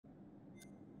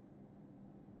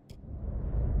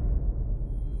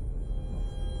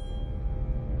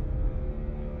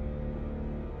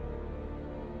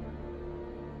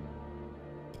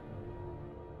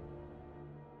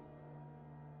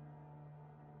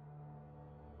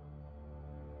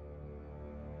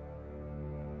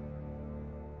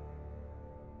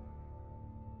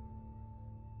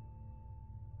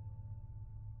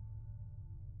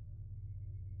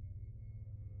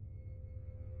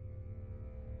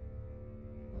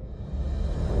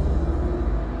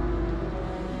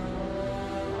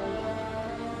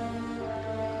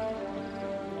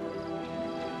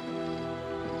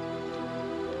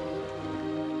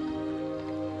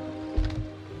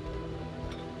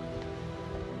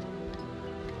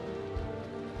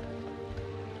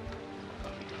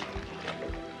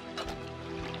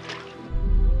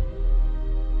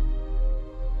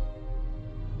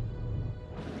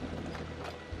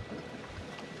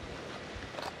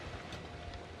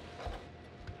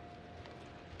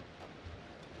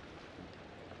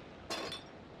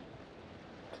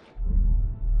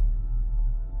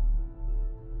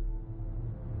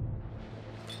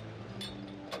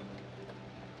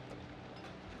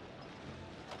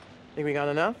Think we got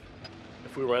enough?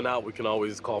 If we run out, we can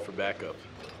always call for backup.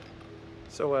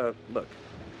 So, look.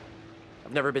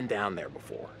 I've never been down there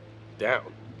before.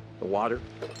 Down? The water,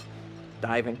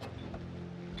 diving.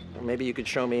 Or maybe you could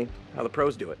show me how the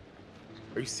pros do it.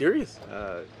 Are you serious?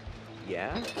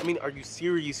 Yeah? I mean, are you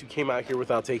serious you came out here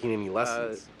without taking any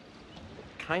lessons?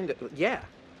 Kinda, yeah.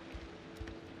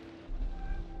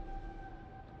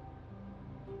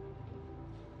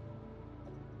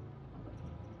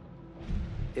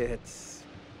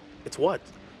 It's what?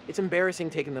 It's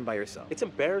embarrassing taking them by yourself. It's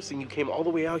embarrassing you came all the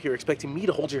way out here expecting me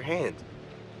to hold your hand.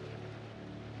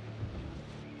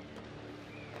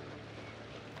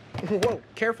 Whoa,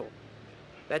 careful.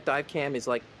 That dive cam is,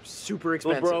 like, super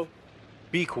expensive. Little bro,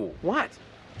 be cool. What?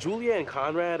 Julia and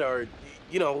Conrad are,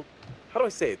 you know, how do I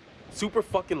say it? Super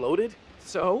fucking loaded.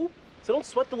 So? So don't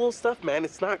sweat the little stuff, man.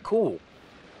 It's not cool.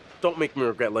 Don't make me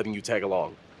regret letting you tag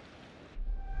along.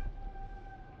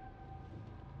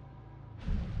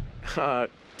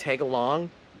 Tag along?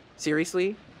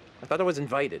 Seriously? I thought I was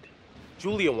invited.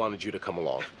 Julia wanted you to come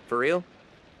along. For real?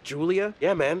 Julia?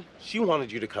 Yeah, man. She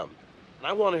wanted you to come. And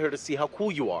I wanted her to see how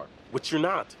cool you are, which you're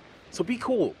not. So be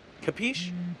cool.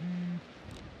 Capiche?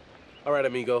 All right,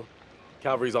 amigo.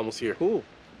 Calvary's almost here. Cool.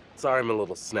 Sorry I'm a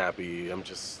little snappy. I'm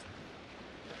just...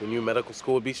 When you medical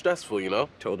school would be stressful, you know?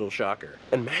 Total shocker.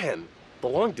 And man, the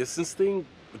long distance thing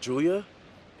with Julia,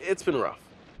 it's been rough.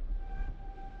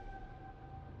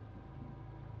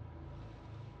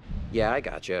 Yeah, I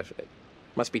gotcha. It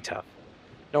must be tough.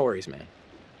 No worries, man.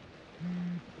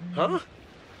 Huh?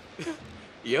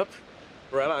 Yep.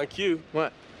 Right on cue.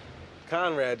 What?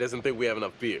 Conrad doesn't think we have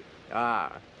enough beer.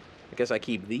 Ah, I guess I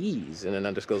keep these in an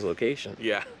undisclosed location.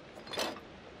 Yeah.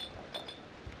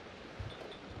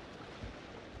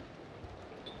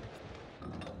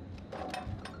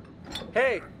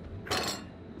 Hey!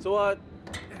 So,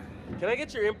 can I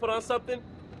get your input on something?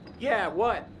 Yeah,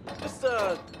 what? Just,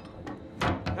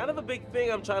 kind of a big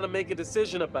thing I'm trying to make a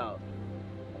decision about.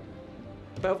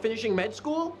 About finishing med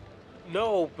school?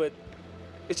 No, but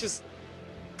it's just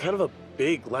kind of a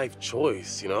big life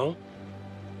choice, you know?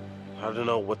 I don't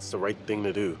know what's the right thing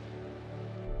to do.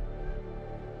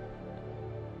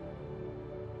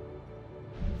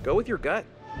 Go with your gut.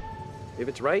 If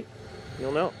it's right,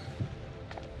 you'll know.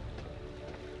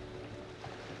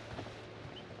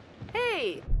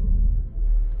 Hey!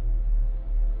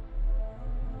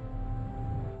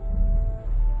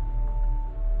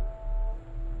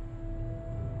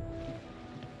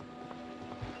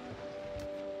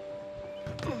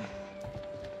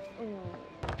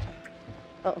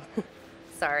 Oh,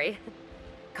 sorry.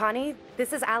 Connie,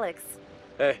 this is Alex.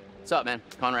 Hey. What's up, man?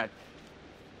 Conrad.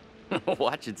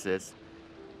 Watch it, sis.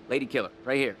 Lady killer,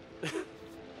 right here.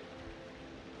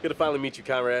 Good to finally meet you,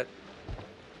 Conrad.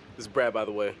 This is Brad, by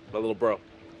the way, my little bro.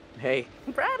 Hey.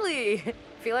 Bradley!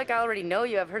 Feel like I already know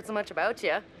you. I've heard so much about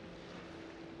you.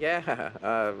 Yeah,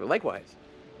 likewise.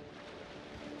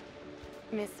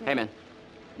 Miss me? Hey, man.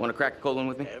 Want to crack a cold one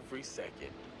with me? Every second.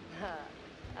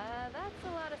 That's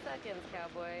a lot of seconds,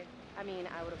 cowboy. I mean,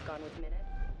 I would have gone with minutes.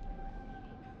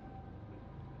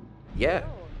 Yeah,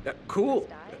 Oh, cool. let's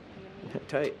dive, you and me?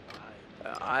 Tight.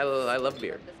 I love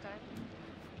beer. This time?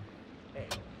 Hey,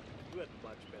 you had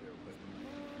much better equipment.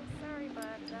 Sorry,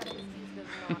 but that excuse does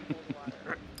not hold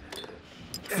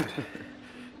water.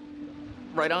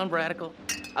 Right on, Bradical.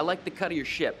 I like the cut of your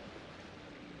ship.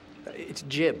 It's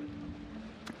jib.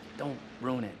 Don't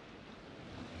ruin it.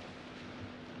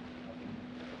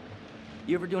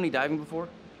 You ever do any diving before?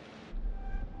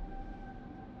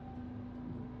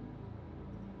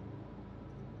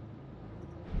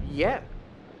 Yeah.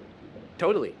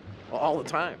 Totally. All the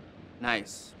time.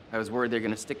 Nice. I was worried they're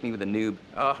gonna stick me with a noob.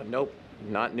 Nope.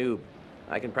 Not noob.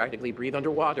 I can practically breathe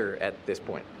underwater at this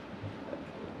point.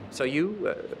 So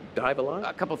you dive a lot?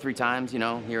 A couple, 3 times, you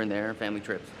know, here and there, family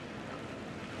trips.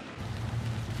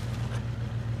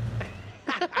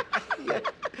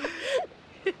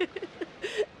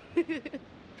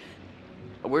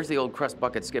 Where's the old crust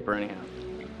bucket skipper, anyhow?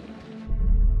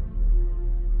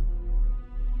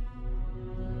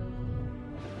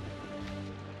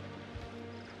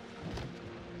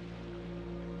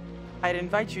 I'd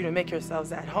invite you to make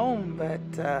yourselves at home, but,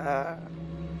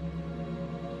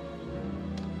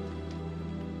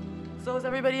 So is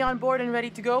everybody on board and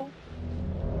ready to go?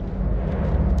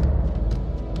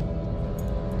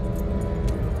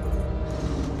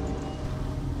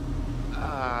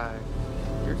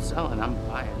 You're selling, I'm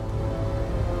buying.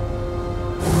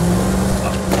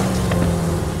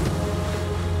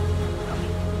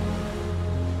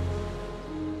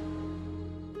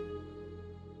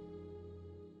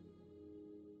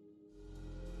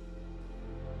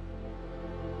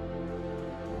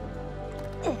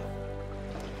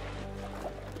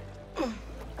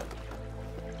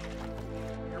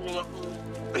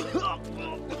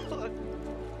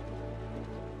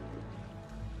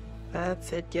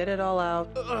 That's it. Get it all out.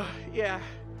 Yeah.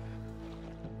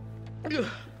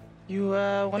 You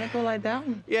want to go lie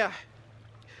down? Yeah.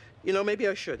 You know, maybe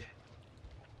I should.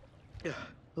 Yeah.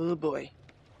 Oh boy.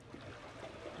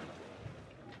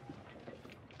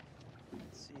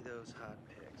 See those hot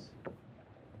pics.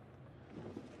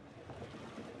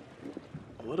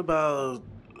 What about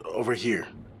over here?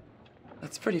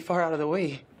 That's pretty far out of the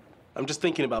way. I'm just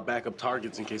thinking about backup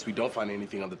targets in case we don't find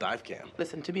anything on the dive cam.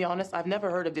 Listen, to be honest, I've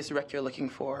never heard of this wreck you're looking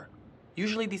for.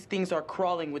 Usually these things are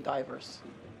crawling with divers.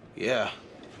 Yeah.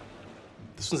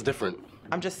 This one's different.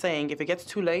 I'm just saying, if it gets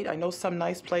too late, I know some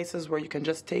nice places where you can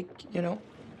just take, you know,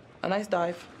 a nice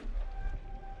dive.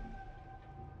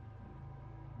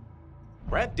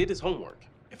 Brad did his homework.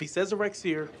 If he says the wreck's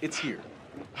here, it's here.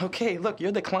 Okay, look,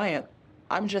 you're the client.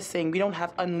 I'm just saying we don't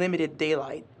have unlimited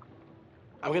daylight.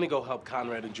 I'm gonna go help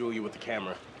Conrad and Julia with the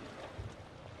camera.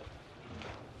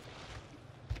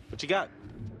 What you got?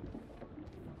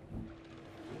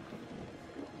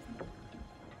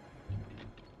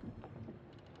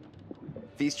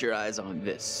 Feast your eyes on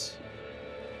this.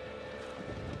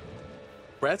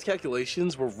 Brad's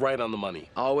calculations were right on the money.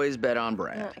 Always bet on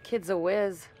Brad. Kid's a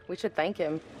whiz. We should thank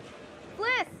him.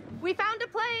 Bliss, we found a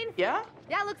plane. Yeah?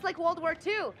 Yeah, looks like World War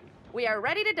II. We are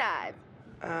ready to dive.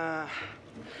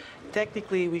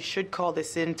 Technically, we should call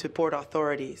this in to port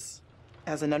authorities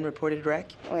as an unreported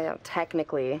wreck. Well,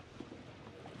 technically.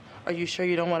 Are you sure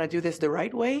you don't want to do this the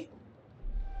right way?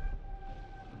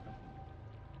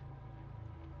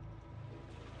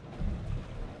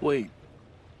 Wait,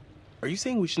 are you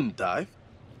saying we shouldn't dive?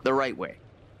 The right way.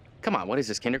 Come on, what is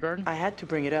this, kindergarten? I had to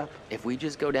bring it up. If we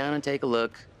just go down and take a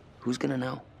look, who's gonna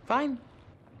know? Fine.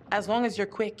 As long as you're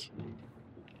quick.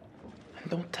 And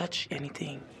don't touch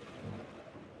anything.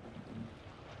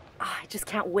 I just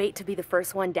can't wait to be the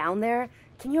first one down there.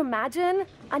 Can you imagine?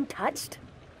 Untouched?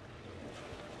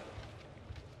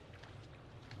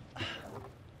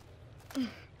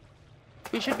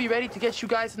 We should be ready to get you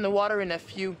guys in the water in a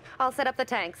few. I'll set up the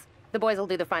tanks. The boys will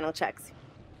do the final checks.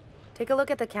 Take a look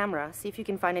at the camera, see if you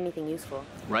can find anything useful.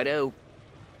 Righto.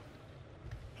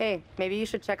 Hey, maybe you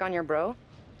should check on your bro?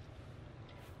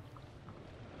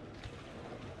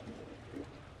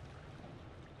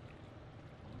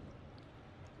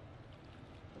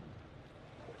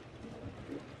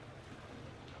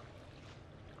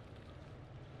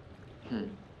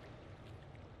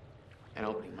 An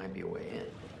opening might be a way in.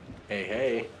 Hey,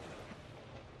 hey.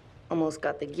 Almost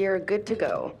got the gear good to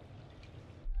go.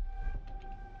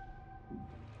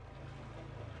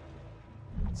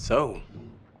 So,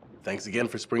 thanks again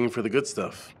for springing for the good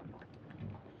stuff.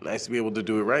 Nice to be able to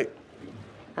do it right.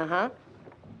 Uh-huh.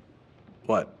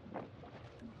 What?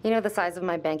 You know the size of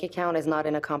my bank account is not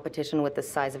in a competition with the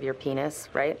size of your penis,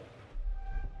 right?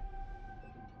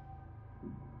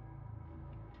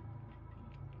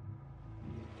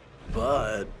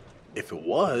 But if it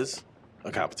was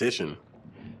a competition,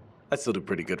 I'd still do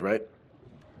pretty good, right?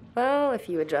 Well, if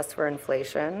you adjust for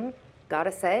inflation,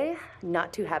 gotta say,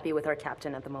 not too happy with our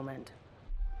captain at the moment.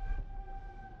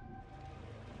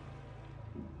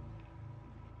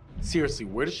 Seriously,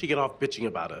 where does she get off bitching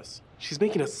about us? She's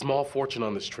making a small fortune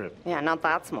on this trip. Yeah, not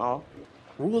that small.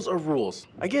 Rules are rules.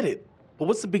 I get it. But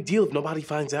what's the big deal if nobody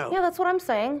finds out? Yeah, that's what I'm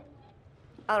saying.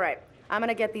 All right, I'm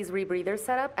gonna get these rebreathers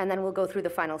set up, and then we'll go through the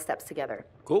final steps together.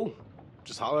 Cool.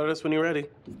 Just holler at us when you're ready.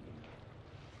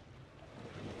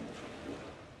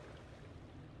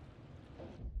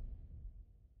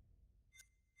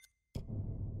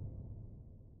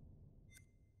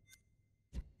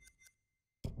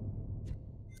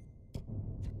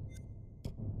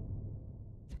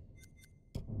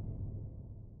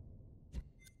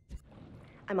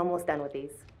 I'm almost done with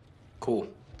these. Cool.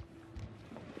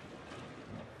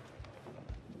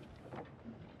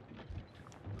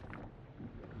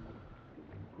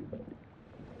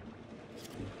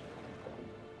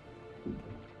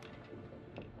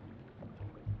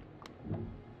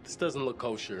 This doesn't look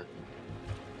kosher.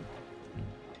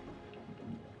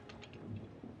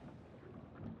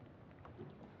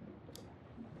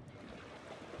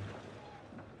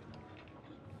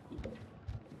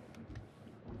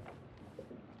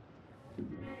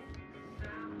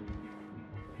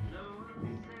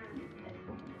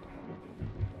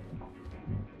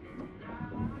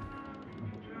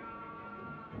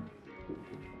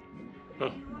 Huh.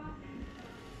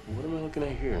 What am I looking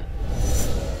at here?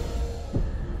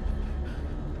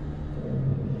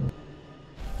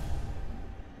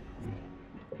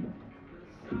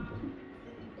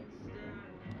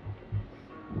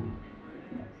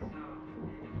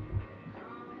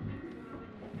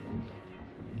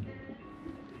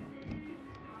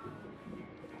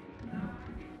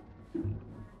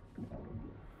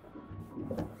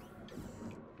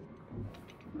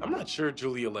 not sure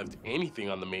Julia left anything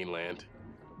on the mainland.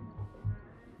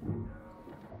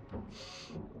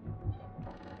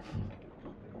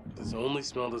 This only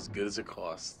smelled as good as it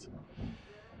cost.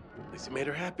 At least it made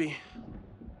her happy.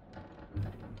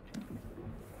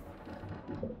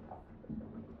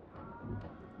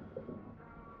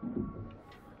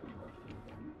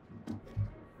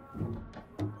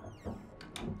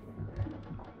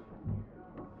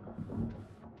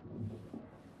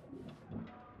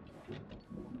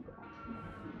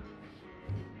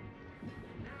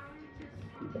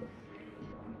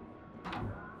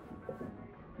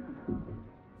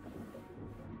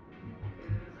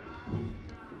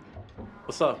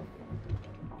 What's up?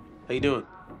 How you doing?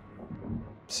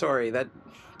 Sorry, that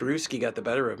brewski got the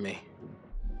better of me.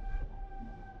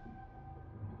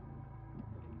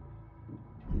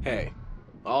 Hey,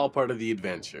 all part of the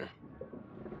adventure.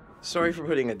 Sorry for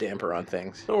putting a damper on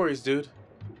things. No worries, dude.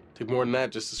 Took more than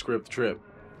that just to screw up the trip.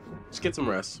 Just get some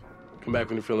rest. Come back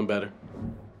when you're feeling better.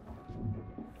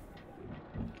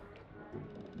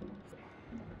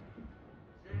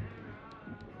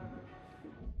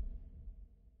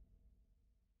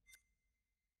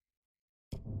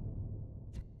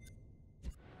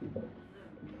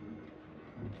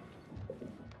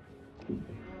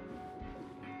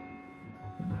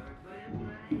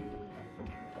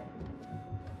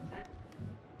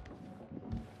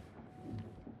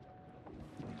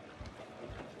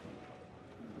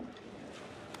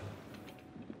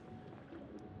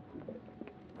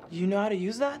 You know how to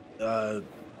use that?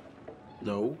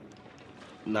 No.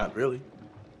 Not really.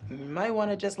 You might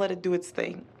want to just let it do its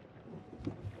thing.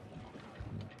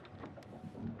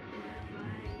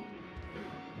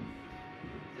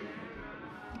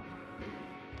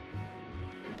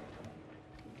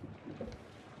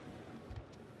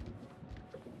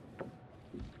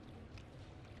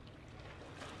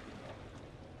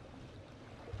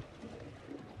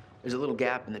 There's a little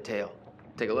gap in the tail.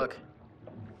 Take a look.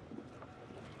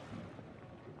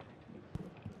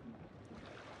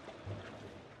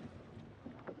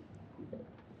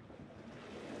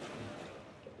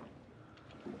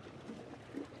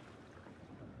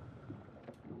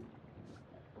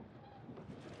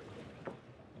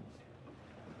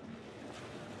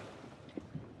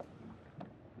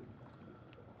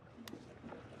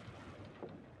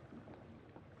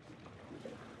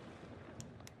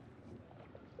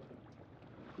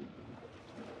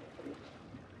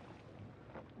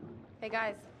 Hey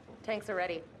guys, tanks are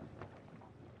ready.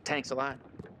 Tanks a lot.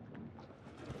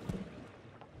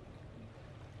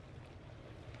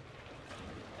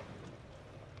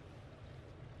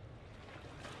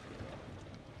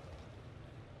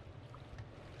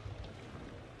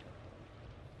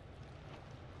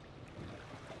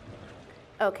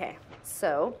 Okay,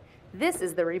 so this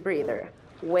is the rebreather.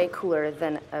 Way cooler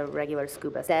than a regular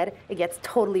scuba. Instead, it gets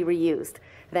totally reused.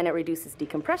 Then it reduces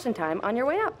decompression time on your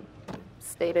way up.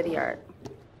 State of the art.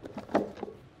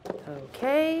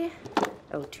 Okay,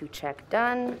 O2 check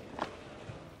done.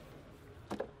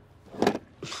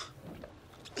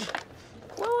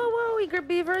 Whoa, eager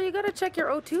beaver, you gotta check your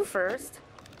O2 first.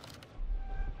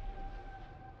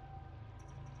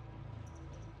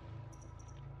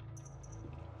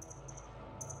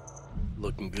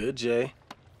 Looking good, Jay.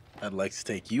 I'd like to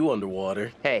take you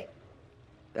underwater. Hey,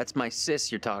 that's my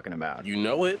sis you're talking about. You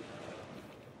know it.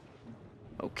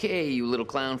 Okay, you little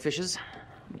clownfishes.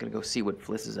 I'm gonna go see what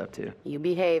Fliss is up to. You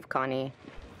behave, Connie.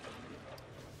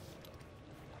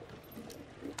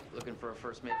 Looking for a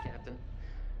first mate, Captain?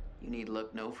 You need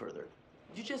look no further.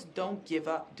 You just don't give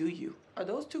up, do you? Are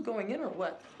those two going in or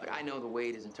what? Like, I know the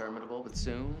wait is interminable, but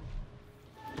soon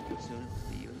it will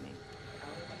be you and me.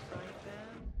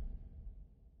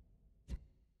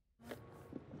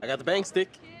 I got the bang stick.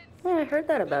 Yeah, I heard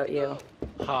that about you.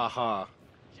 Ha ha.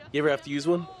 You ever have to use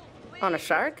one? On a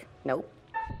shark? Nope.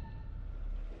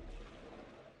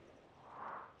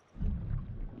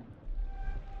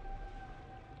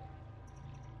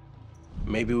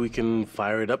 Maybe we can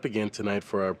fire it up again tonight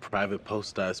for our private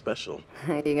post-dive special.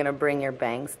 You gonna bring your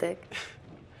bang stick?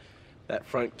 That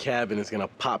front cabin is gonna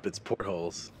pop its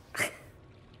portholes.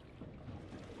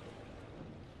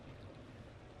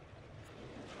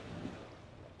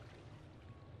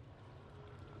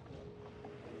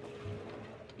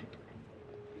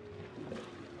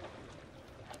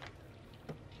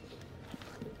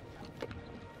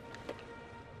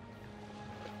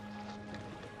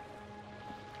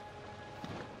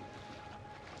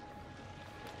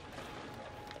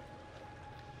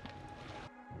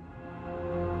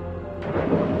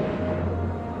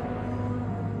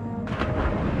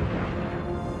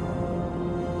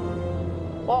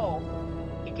 Whoa,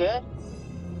 you good?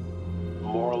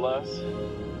 More or less.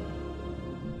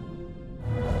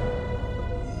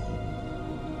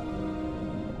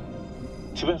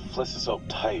 Too bad Fliss is so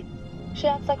uptight. She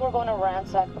acts like we're going to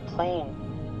ransack the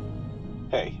plane.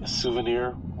 Hey, a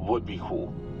souvenir would be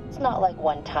cool. It's not like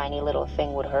one tiny little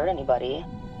thing would hurt anybody.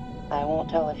 I won't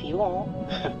tell if you won't.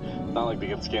 Not like they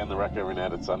can scan the wreck every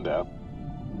night at sundown.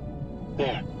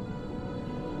 There.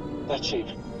 That shape.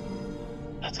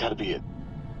 That's gotta be it.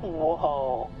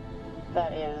 Whoa.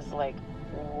 That is, like,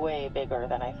 way bigger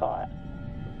than I thought.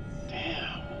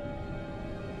 Damn.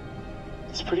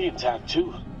 It's pretty intact,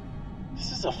 too.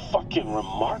 This is a fucking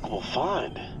remarkable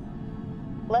find.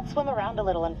 Let's swim around a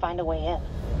little and find a way in.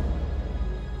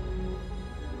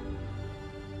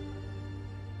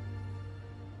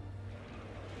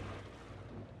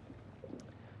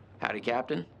 Howdy,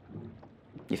 Captain.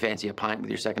 You fancy a pint with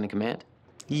your second in command?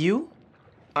 You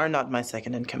are not my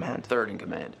second in command. Third in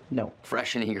command. No.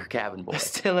 Fresh and eager cabin boy.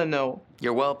 Still a no.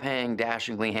 Your well-paying,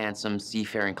 dashingly handsome,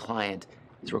 seafaring client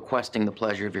is requesting the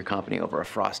pleasure of your company over a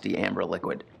frosty amber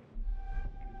liquid.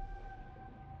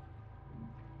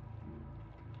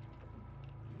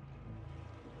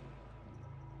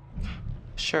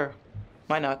 Sure.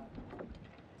 Why not?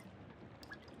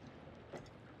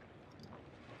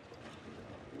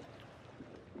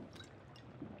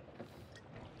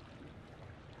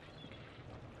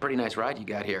 Pretty nice ride you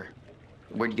got here.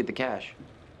 Where'd you get the cash?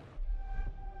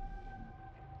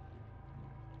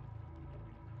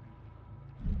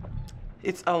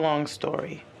 It's a long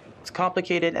story. It's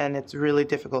complicated and it's really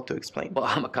difficult to explain. Well,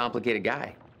 I'm a complicated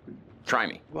guy. Try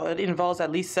me. Well, it involves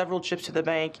at least several trips to the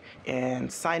bank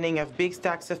and signing of big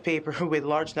stacks of paper with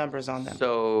large numbers on them.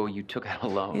 So you took out a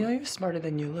loan. You know, you're smarter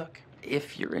than you look.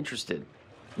 If you're interested,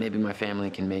 maybe my family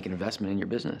can make an investment in your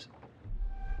business.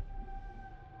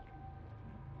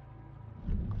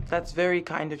 That's very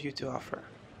kind of you to offer.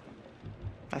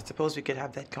 I suppose we could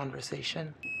have that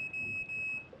conversation.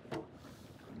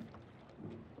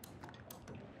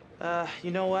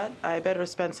 You know what? I better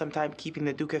spend some time keeping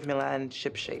the Duke of Milan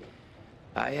shipshape.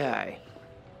 Aye, aye.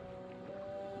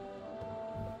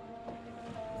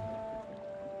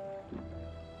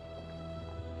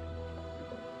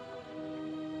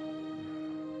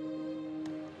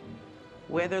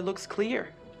 Weather looks clear.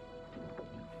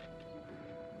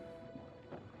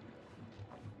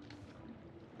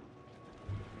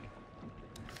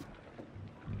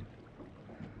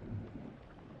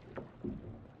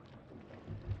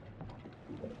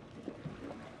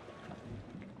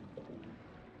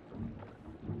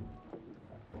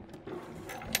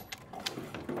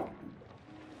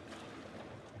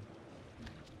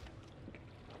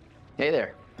 Hey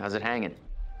there. How's it hanging?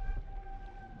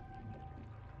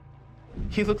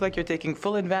 You look like you're taking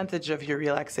full advantage of your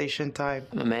relaxation time.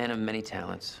 I'm a man of many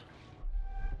talents.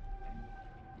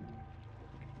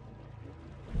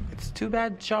 It's too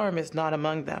bad charm is not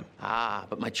among them. Ah,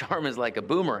 but my charm is like a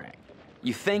boomerang.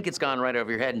 You think it's gone right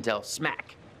over your head until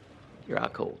smack, you're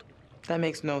out cold. That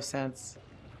makes no sense.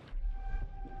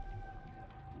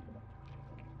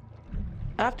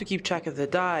 I have to keep track of the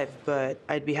dive, but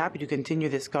I'd be happy to continue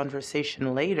this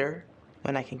conversation later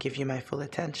when I can give you my full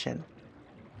attention.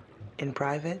 In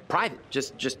private? Private.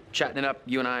 Just chatting it up,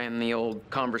 you and I in the old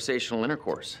conversational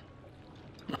intercourse.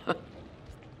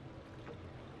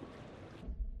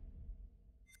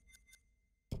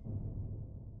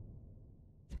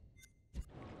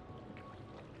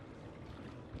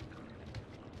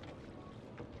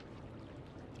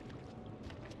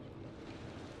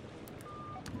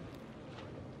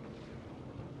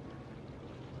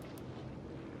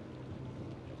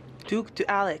 Duke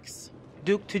to Alex.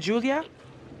 Duke to Julia?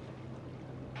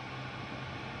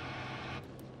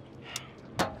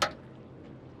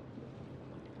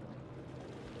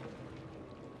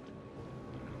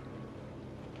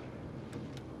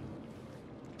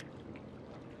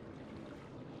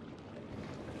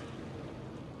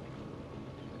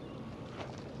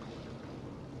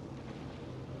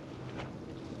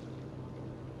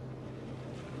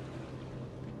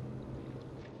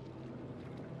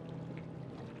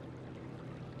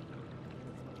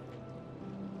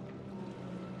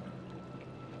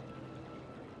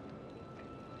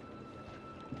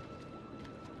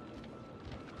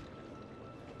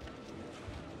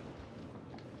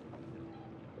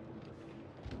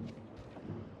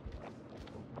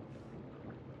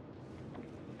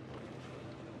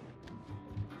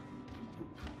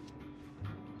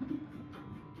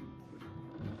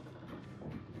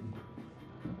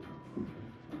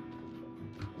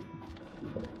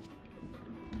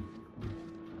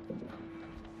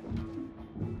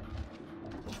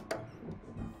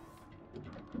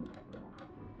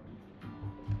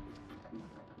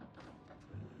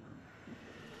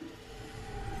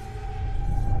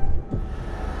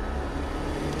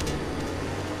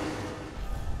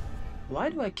 Why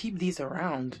do I keep these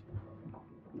around?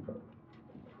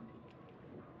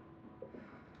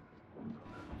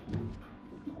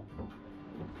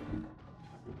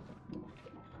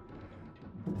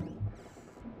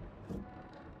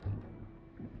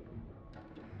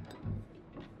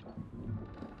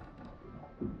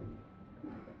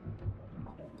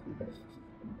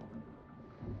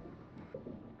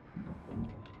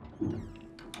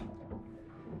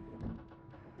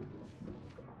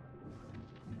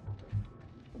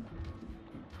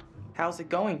 How's it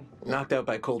going? Knocked out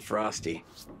by cold frosty.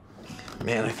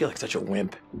 Man, I feel like such a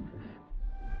wimp.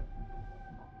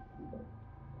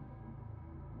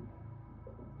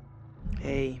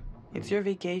 Hey, it's your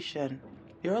vacation.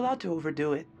 You're allowed to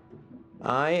overdo it.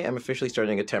 I am officially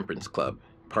starting a temperance club.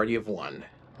 Party of one.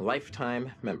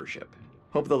 Lifetime membership.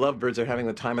 Hope the lovebirds are having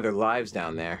the time of their lives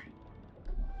down there.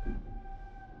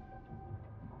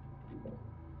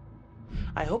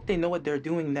 I hope they know what they're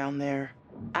doing down there.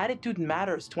 Attitude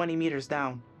matters 20 meters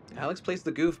down. Alex plays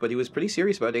the goof, but he was pretty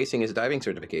serious about acing his diving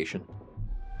certification.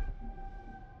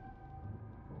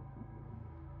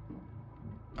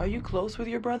 Are you close with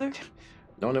your brother?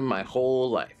 Known him my whole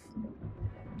life.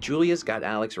 Julia's got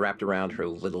Alex wrapped around her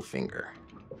little finger.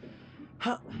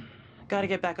 Huh. Gotta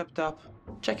get back up top.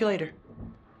 Check you later.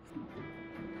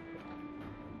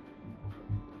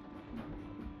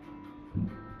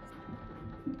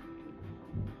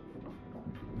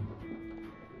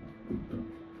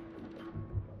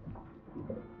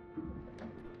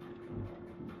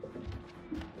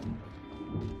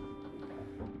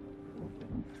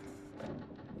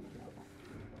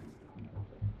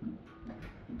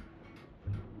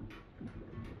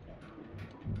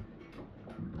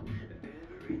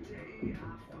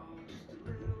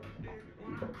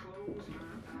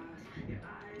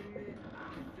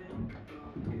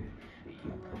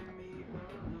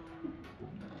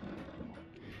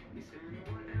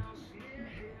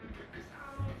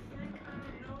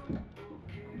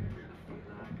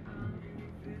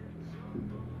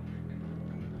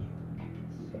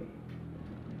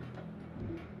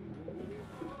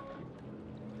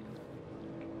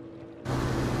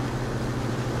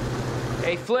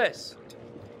 Hey, Fliss.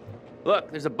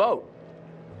 Look, there's a boat.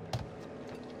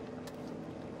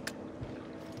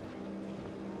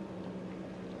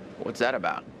 What's that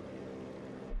about?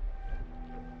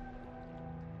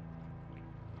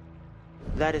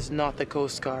 That is not the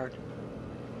Coast Guard.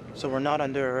 So we're not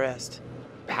under arrest.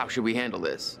 How should we handle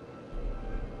this?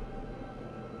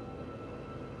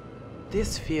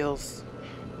 This feels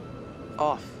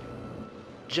off.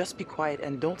 Just be quiet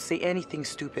and don't say anything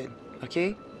stupid,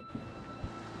 okay?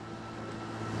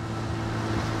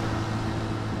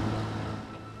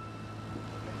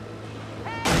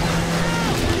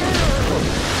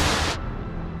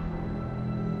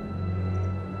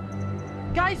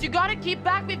 Guys, you gotta keep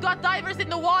back. We've got divers in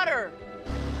the water.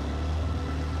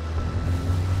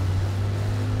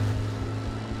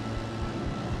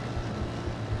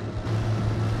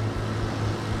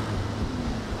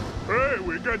 Hey,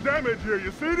 we got damage here.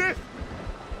 You see this?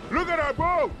 Look at our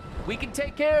boat. We can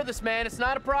take care of this, man. It's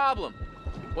not a problem.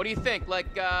 What do you think?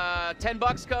 Like,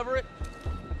 $10 cover it?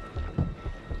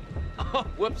 Oh,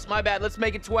 whoops, my bad. Let's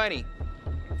make it 20.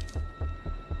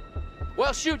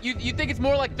 Well, shoot, you think it's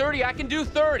more like 30? I can do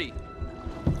 30.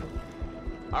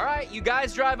 All right, you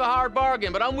guys drive a hard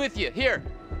bargain, but I'm with you. Here,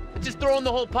 let's just throw in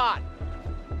the whole pot.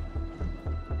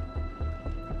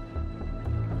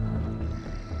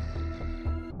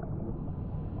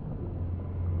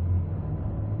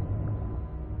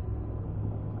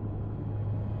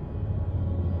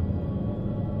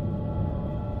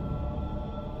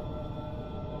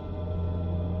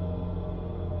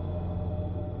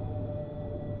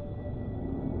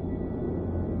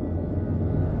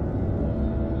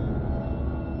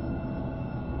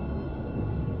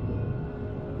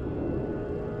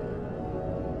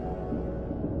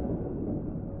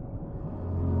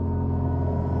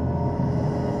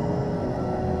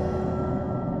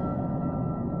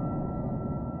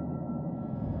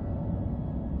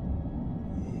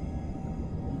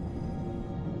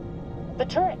 The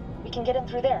turret. We can get in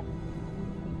through there.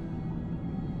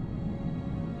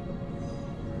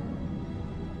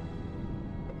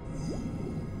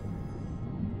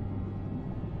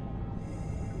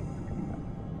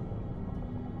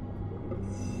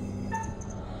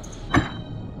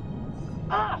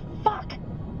 Ah, fuck!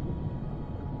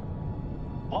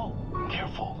 Whoa,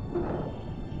 careful.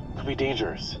 Could be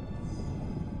dangerous.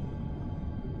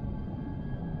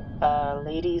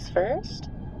 Ladies first?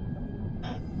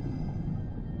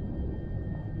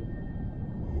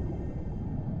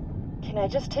 Can I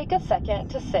just take a second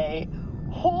to say,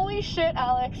 holy shit,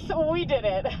 Alex, we did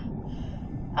it.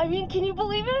 I mean, can you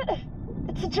believe it?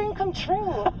 It's a dream come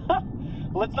true.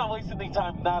 Let's not waste any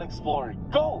time not exploring.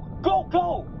 Go! Go!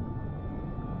 Go!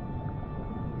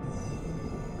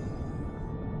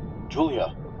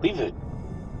 Julia, leave it.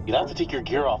 You'd have to take your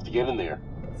gear off to get in there.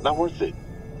 Not worth it.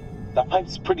 That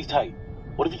pipe's pretty tight.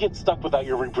 What if you get stuck without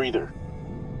your rebreather?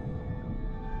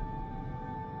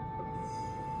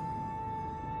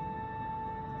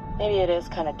 Maybe it is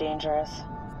kind of dangerous.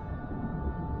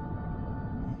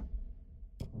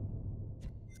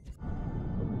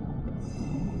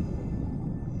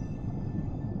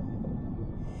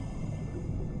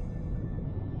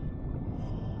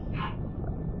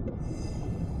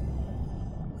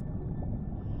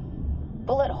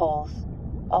 Bullet holes,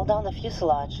 all down the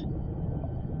fuselage.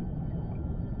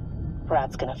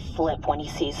 Brad's gonna flip when he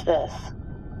sees this.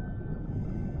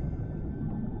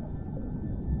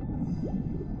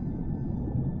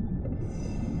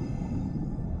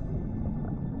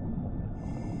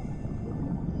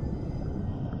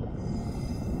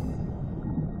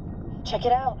 Check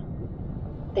it out.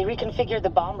 They reconfigured the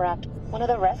bomb rack. One of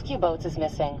the rescue boats is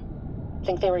missing.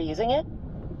 Think they were using it?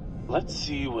 Let's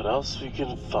see what else we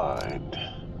can find.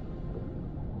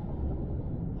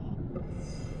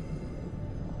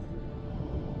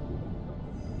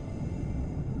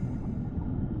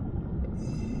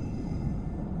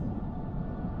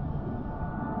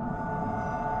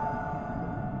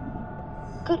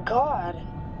 Good God.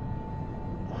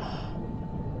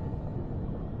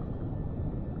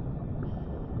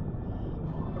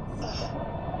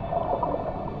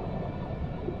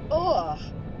 Ugh.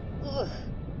 Ugh.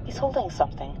 He's holding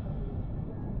something.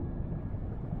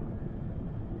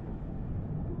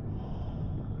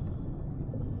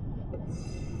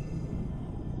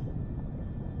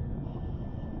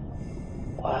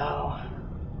 Wow.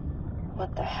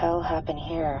 What the hell happened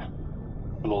here?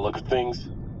 From the look of things,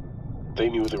 they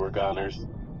knew they were goners.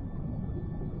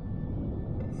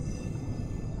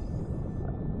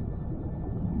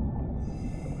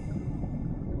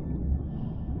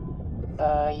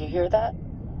 You hear that?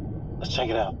 Let's check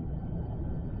it out.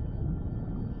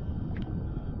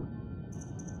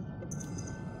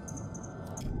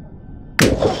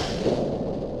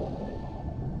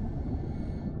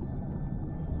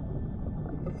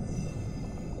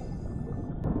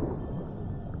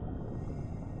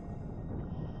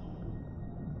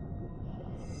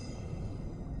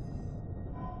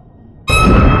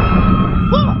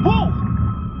 Whoa!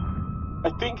 I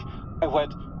think I wet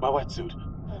my wetsuit.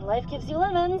 When life gives you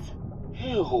lemons.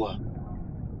 Ew.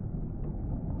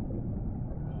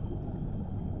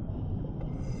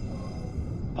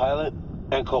 Pilot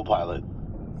and co-pilot.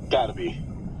 Gotta be.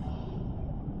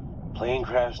 Plane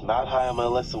crash not high on my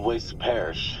list of ways to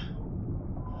perish.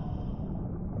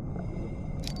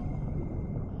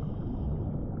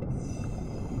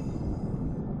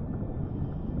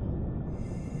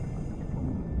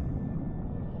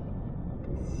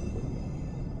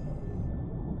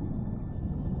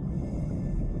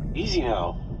 Easy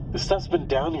now. This stuff's been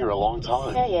down here a long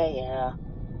time. Yeah.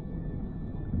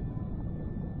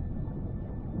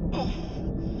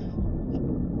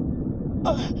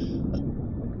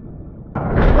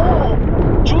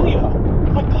 Whoa! Julia!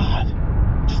 Oh my God!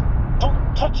 Just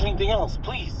don't touch anything else,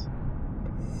 please.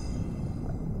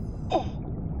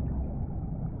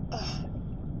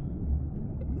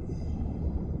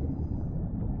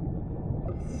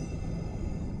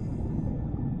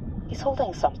 He's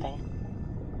holding something.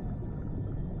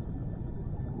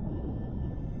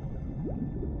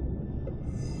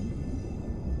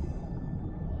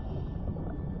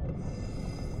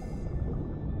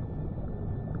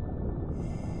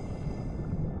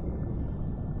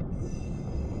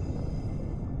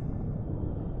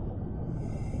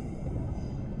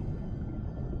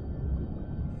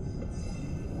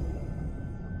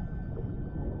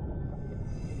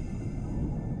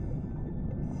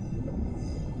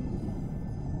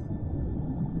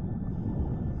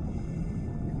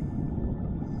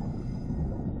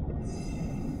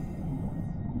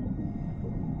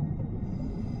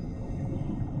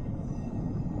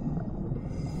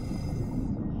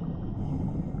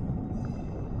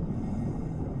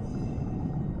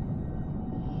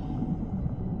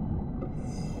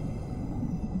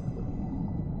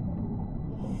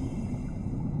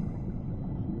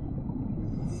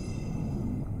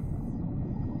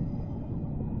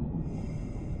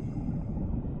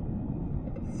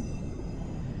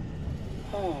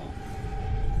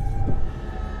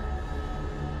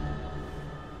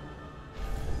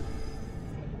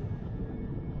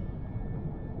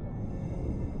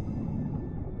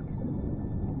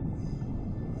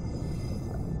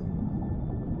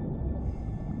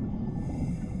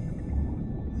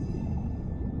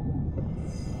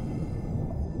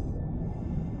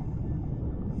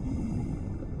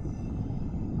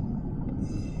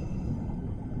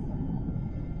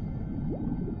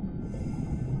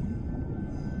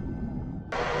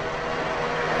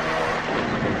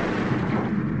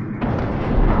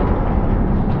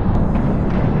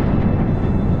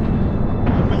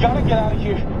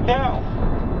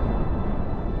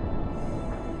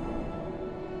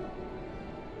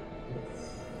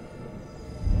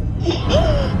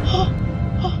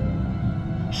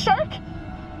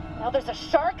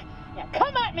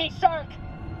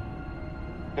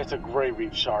 It's a gray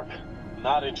reef shark.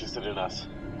 Not interested in us.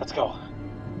 Let's go.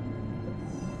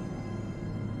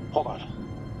 Hold on.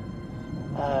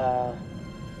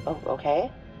 Oh, okay.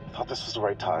 I thought this was the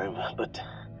right time, but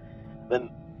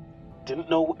then didn't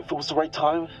know if it was the right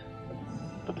time.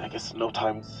 But I guess no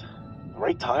time's the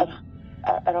right time.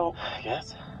 I don't...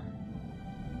 Yes.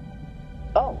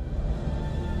 Oh.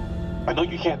 I know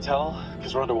you can't tell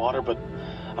because we're underwater, but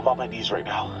I'm on my knees right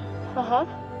now. Uh-huh.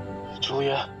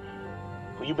 Julia,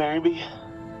 will you marry me?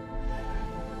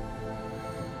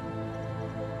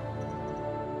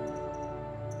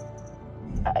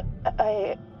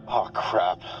 Oh,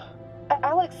 crap.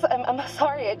 Alex, I'm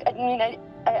sorry. I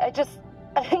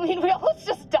mean, we almost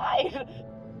just died.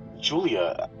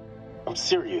 Julia, I'm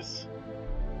serious.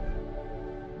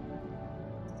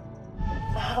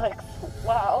 Alex,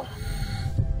 wow.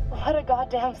 What a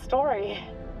goddamn story.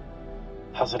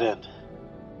 How's it end?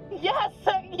 Yes,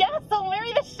 I'll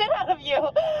marry the shit out of you.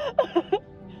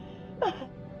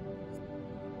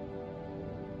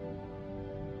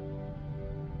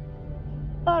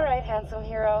 All right, handsome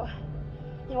hero.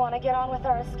 You want to get on with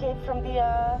our escape from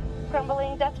the,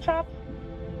 crumbling death trap?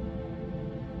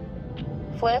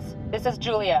 Fliss, this is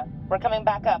Julia. We're coming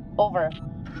back up. Over.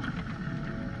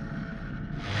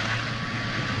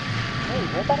 Hey,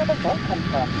 where'd that other boat come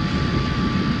from?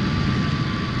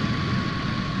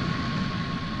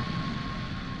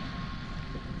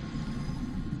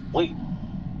 Wait,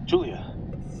 Julia,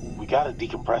 we gotta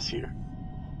decompress here.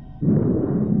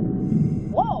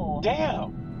 Whoa!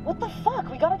 Damn! What the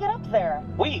fuck? We gotta get up there.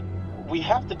 Wait, we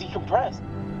have to decompress.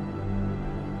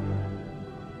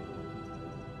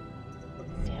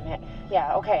 Damn it.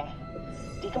 Yeah, okay.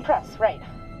 Decompress, right.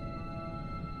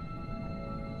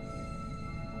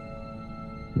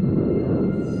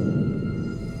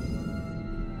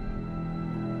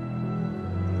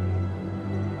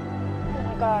 Oh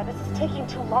my god, this is taking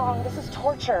too long. This is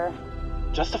torture.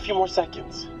 Just a few more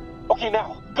seconds. Okay,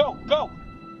 now, go, go!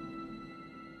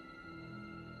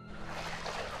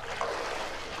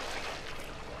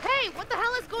 Hey, what the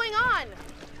hell is going on?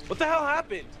 What the hell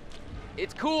happened?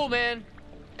 It's cool, man.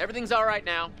 Everything's all right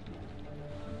now.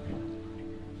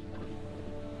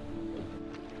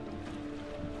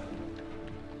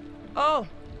 Oh,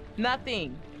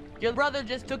 nothing. Your brother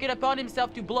just took it upon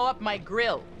himself to blow up my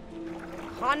grill.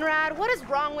 Conrad, what is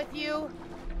wrong with you?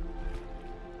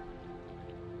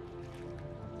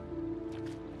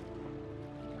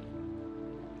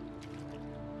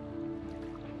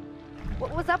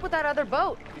 What was up with that other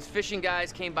boat? These fishing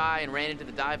guys came by and ran into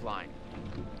the dive line.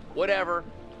 Whatever.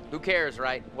 Who cares,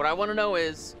 right? What I want to know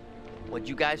is, what'd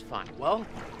you guys find? Well,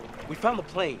 we found the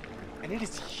plane, and it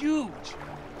is huge.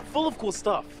 Full of cool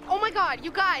stuff. Oh my god, you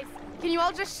guys! Can you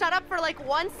all just shut up for like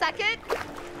 1 second?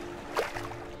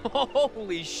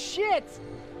 Holy shit!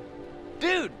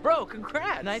 Dude, bro,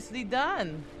 congrats! Nicely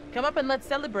done. Come up and let's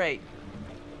celebrate.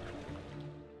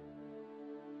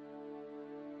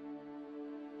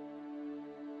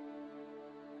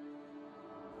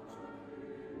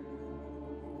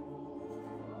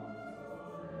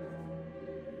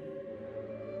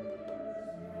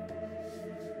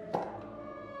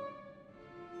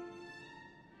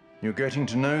 You're getting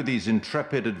to know these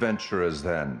intrepid adventurers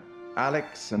then.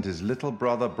 Alex and his little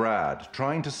brother Brad,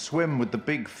 trying to swim with the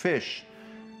big fish.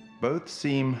 Both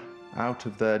seem out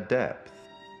of their depth.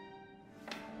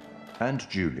 And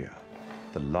Julia,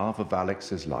 the love of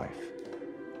Alex's life,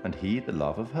 and he the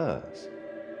love of hers.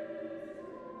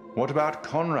 What about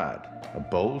Conrad? A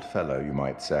bold fellow, you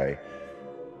might say.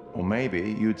 Or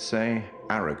maybe you'd say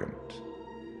arrogant.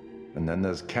 And then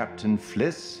there's Captain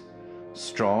Fliss,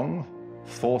 strong,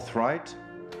 forthright,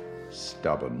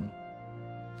 stubborn.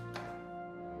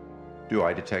 Do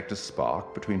I detect a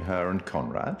spark between her and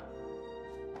Conrad?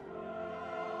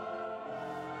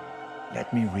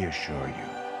 Let me reassure you,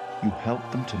 you help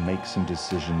them to make some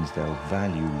decisions they'll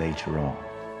value later on.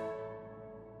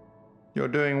 You're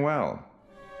doing well.